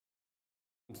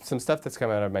Some stuff that's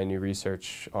come out of my new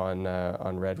research on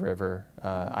Red River.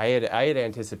 I had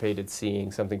anticipated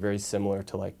seeing something very similar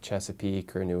to like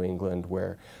Chesapeake or New England,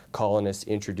 where colonists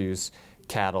introduce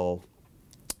cattle,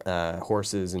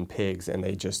 horses, and pigs, and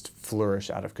they just flourish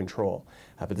out of control.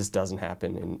 But this doesn't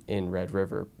happen in Red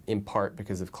River, in part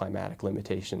because of climatic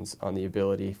limitations on the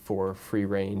ability for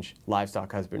free-range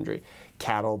livestock husbandry.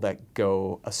 Cattle that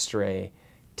go astray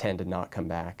tend to not come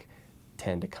back,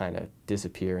 tend to kind of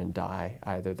disappear and die.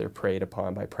 Either they're preyed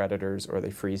upon by predators or they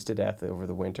freeze to death over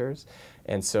the winters.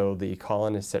 And so the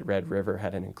colonists at Red River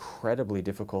had an incredibly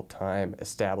difficult time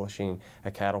establishing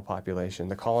a cattle population.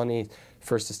 The colony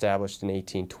first established in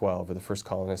 1812, or the first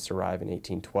colonists arrive in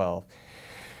 1812.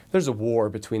 There's a war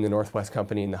between the Northwest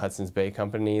Company and the Hudson's Bay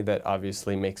Company that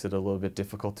obviously makes it a little bit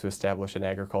difficult to establish an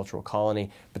agricultural colony,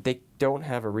 but they don't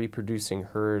have a reproducing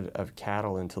herd of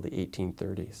cattle until the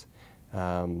 1830s.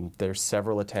 There's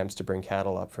several attempts to bring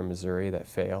cattle up from Missouri that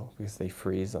fail because they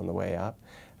freeze on the way up.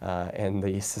 And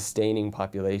the sustaining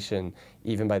population,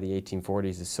 even by the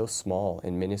 1840s, is so small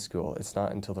and minuscule. It's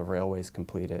not until the railways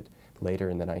completed later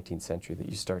in the 19th century that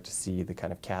you start to see the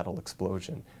kind of cattle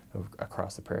explosion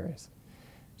across the prairies.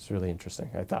 It's really interesting.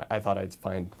 I thought I'd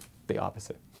find the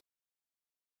opposite.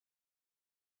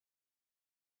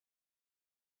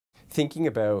 Thinking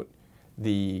about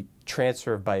the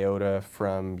transfer of biota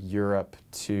from Europe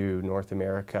to North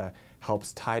America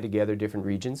helps tie together different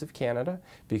regions of Canada,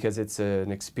 because it's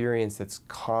an experience that's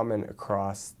common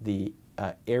across the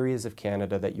areas of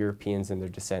Canada that Europeans and their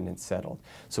descendants settled.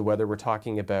 So whether we're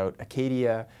talking about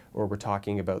Acadia, or we're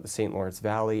talking about the St. Lawrence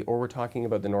Valley, or we're talking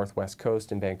about the Northwest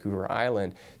Coast and Vancouver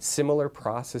Island, similar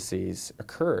processes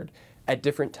occurred at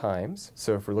different times.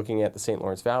 So if we're looking at the St.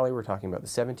 Lawrence Valley, we're talking about the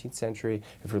 17th century.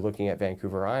 If we're looking at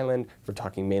Vancouver Island, we're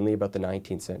talking mainly about the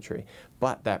 19th century.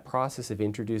 But that process of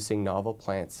introducing novel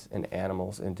plants and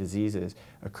animals and diseases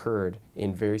occurred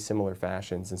in very similar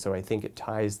fashions. And so I think it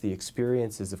ties the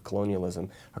experiences of colonialism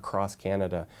across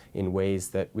Canada in ways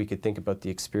that we could think about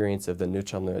the experience of the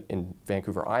Nuu-chah-nulth in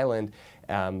Vancouver Island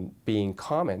being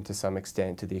common to some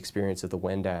extent to the experience of the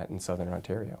Wendat in southern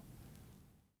Ontario.